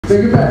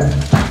Take it back.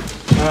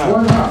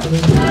 One hop.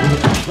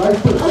 Right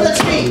foot. Oh,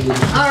 that's me.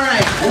 All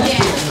right.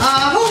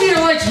 Yeah. Who here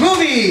likes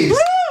movies?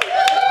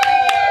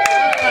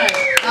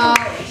 All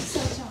right.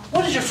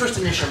 What is your first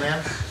initial,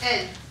 ma'am?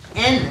 N.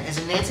 N as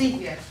in Nancy?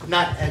 Yeah.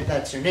 Not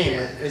that's your name.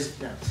 Yeah. Is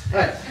no. All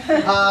right.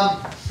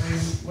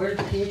 Where did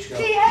the PH go?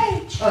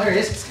 PH. Oh, here it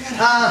is. He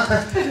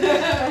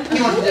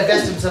wanted to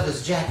divest himself of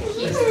his jacket.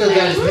 He's still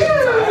got his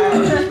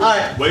mittens. All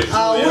right. We're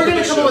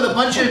going to come up with a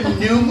bunch of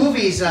new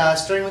movies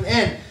starting with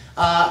N.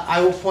 I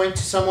will point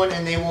to someone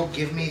and they will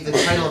give me the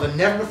title of a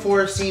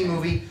never-before-seen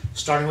movie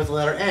starting with the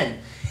letter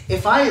N.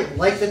 If I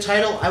like the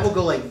title, I will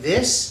go like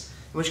this,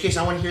 in which case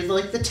I want to hear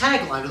the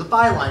tagline or the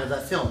byline of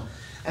that film.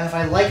 And if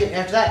I like it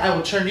after that, I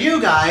will turn to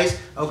you guys,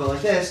 I'll go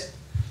like this,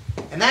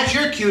 and that's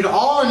your cue to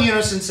all in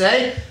unison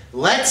say,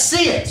 let's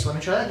see it. So let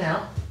me try that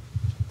now.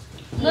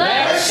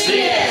 Let's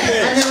see it.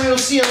 And then we will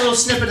see a little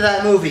snippet of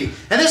that movie.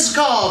 And this is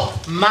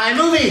called My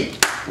Movie.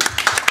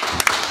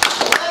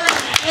 Letter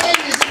N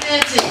is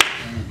Nancy.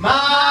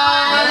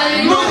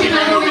 My movie,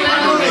 my movie,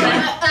 my movie.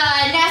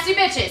 Nasty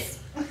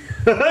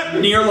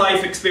bitches. Near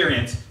life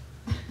experience.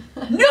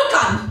 Nuke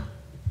 'em!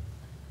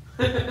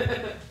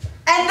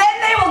 And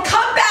then they will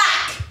come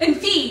back and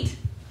feed.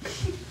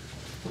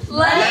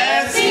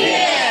 Let's see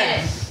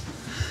it.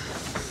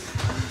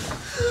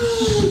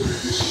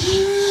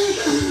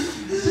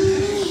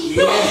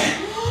 Yeah.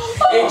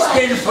 It's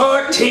been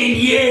 14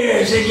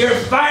 years and you're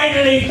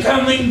finally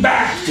coming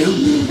back to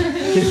me.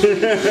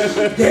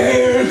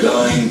 They're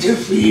going to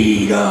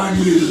feed on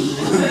you.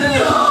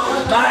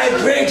 My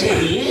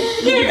pretty,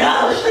 get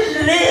up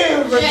and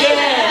live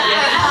again.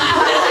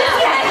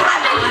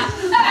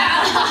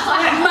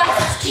 I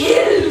must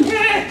kill you.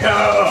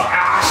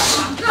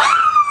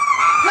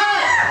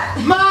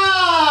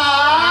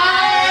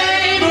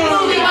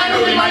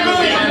 My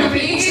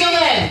movie. Still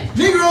in.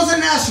 Negroes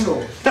International.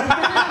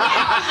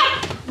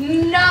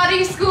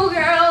 Naughty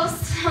schoolgirls.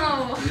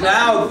 Oh.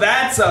 Now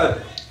that's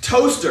a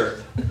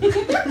toaster.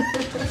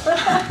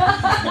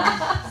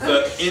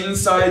 The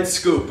inside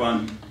scoop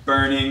on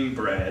burning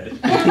bread.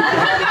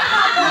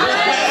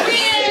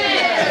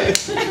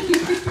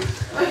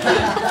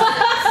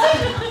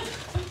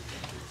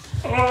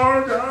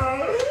 Oh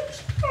God.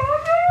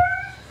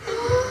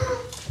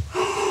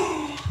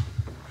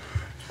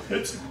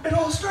 It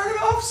all started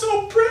off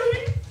so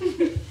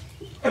pretty.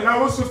 And that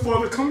was before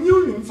the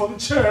communion for the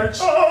church.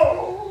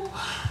 Oh.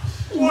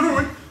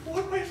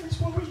 What wafers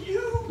were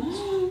you?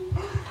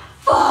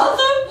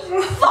 Father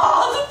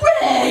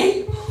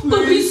Ray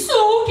will be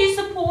so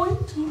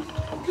disappointed.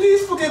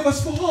 Please forgive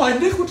us for our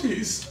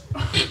iniquities.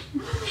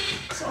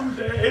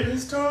 Someday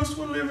this toast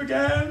will live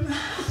again.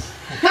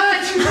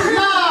 That's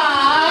my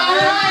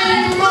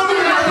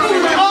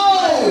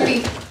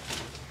movie.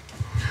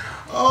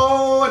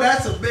 Oh,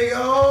 that's a big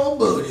old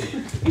booty.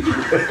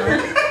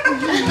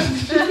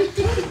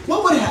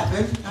 What would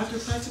happen after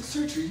plastic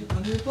surgery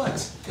on your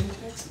butt in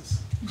Texas?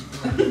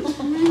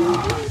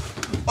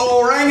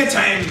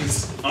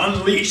 Orangutans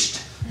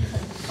unleashed.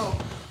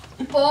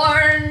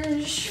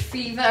 Orange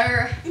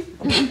fever.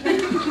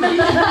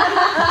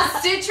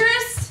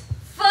 Citrus?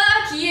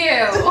 Fuck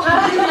you.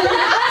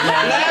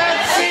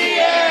 Let's see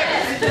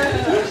it.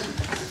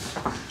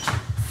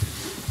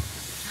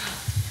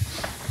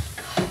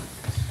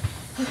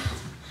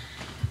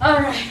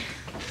 Alright.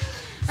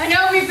 I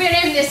know we've been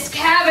in this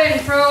cabin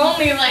for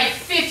only like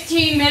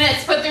 15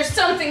 minutes, but there's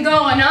something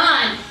going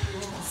on.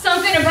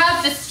 Something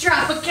about this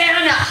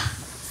Tropicana.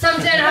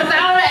 Something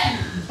about it.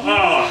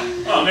 Oh,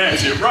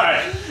 Nancy,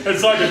 right.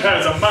 It's like it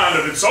has a mind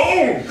of its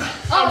own.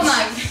 Oh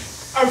my.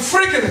 I'm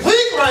freaking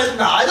weak right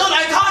now. I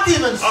can't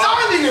even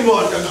stand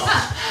anymore, you know.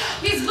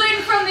 He's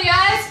bleeding from the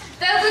eyes.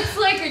 That looks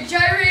like a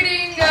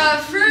gyrating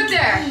fruit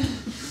there.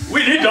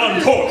 We need to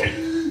uncork it.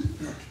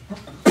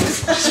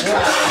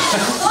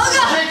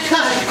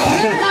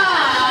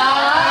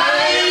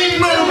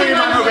 My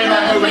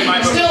movie.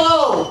 Still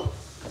O.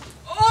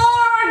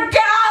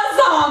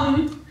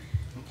 Orgasm!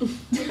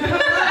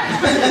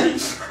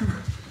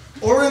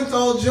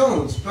 Orenthal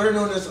Jones, better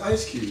known as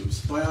Ice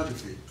Cube's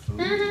biography.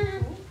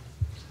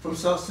 From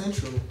South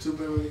Central to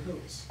Beverly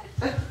Hills.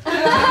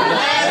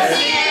 Let's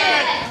see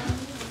it.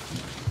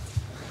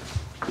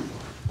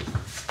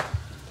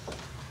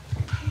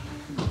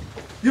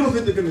 You don't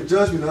think they're gonna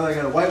judge me now that I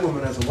got a white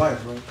woman as a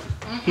wife, right?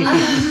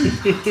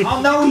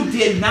 Oh no, he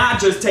did not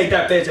just take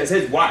that bitch as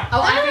his wife.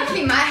 Oh, I think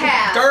he might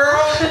have.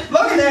 Girl,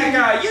 look at that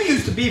guy. You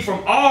used to be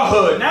from our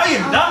hood. Now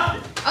you're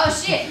nothing. Oh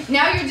shit,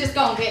 now you're just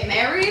gonna get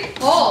married?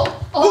 Oh.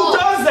 Who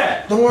does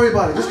that? Don't worry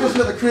about it. Just because we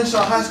had the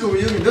Crenshaw High School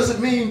reunion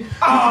doesn't mean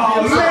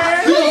Oh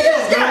man, Be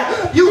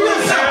yourself. You be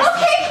yourself.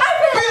 Okay,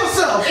 Be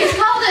yourself. It's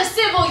called a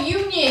civil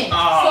union,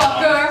 Oh,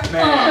 fucker.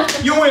 man.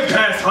 You went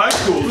past high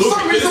school. For Look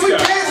some at reason this we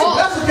guy.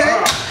 canceled. That's okay.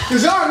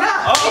 Because y'all are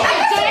not. He's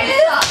a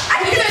dancer.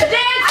 He's a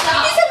dancer. I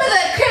can do some of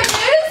the crib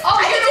moves. Oh,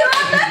 I can do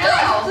all that.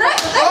 Look.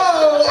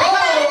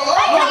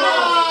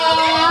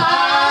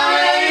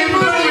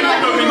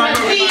 My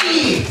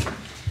movie.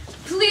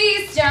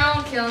 Please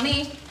don't kill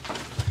me.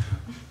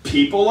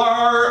 People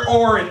are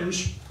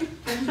orange.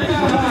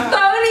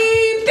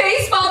 Phony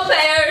baseball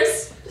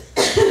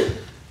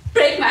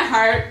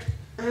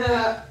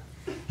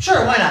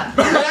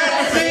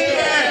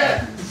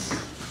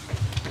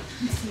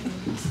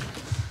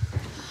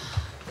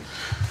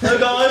Hey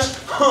guys,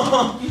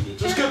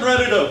 just getting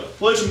ready to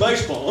play some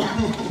baseball.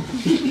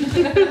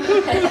 Okay,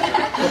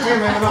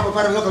 man,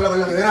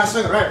 look, you're not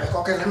swinging, right?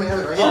 Okay, let me have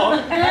it right here.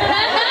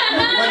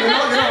 But you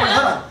know,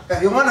 hold on.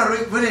 If you want to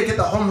really get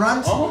the home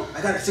runs,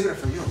 I got a secret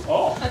for you.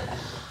 Oh,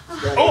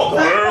 yeah. Oh,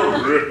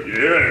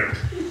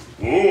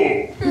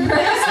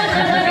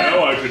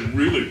 now I can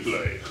really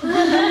play.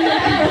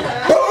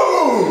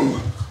 Boom!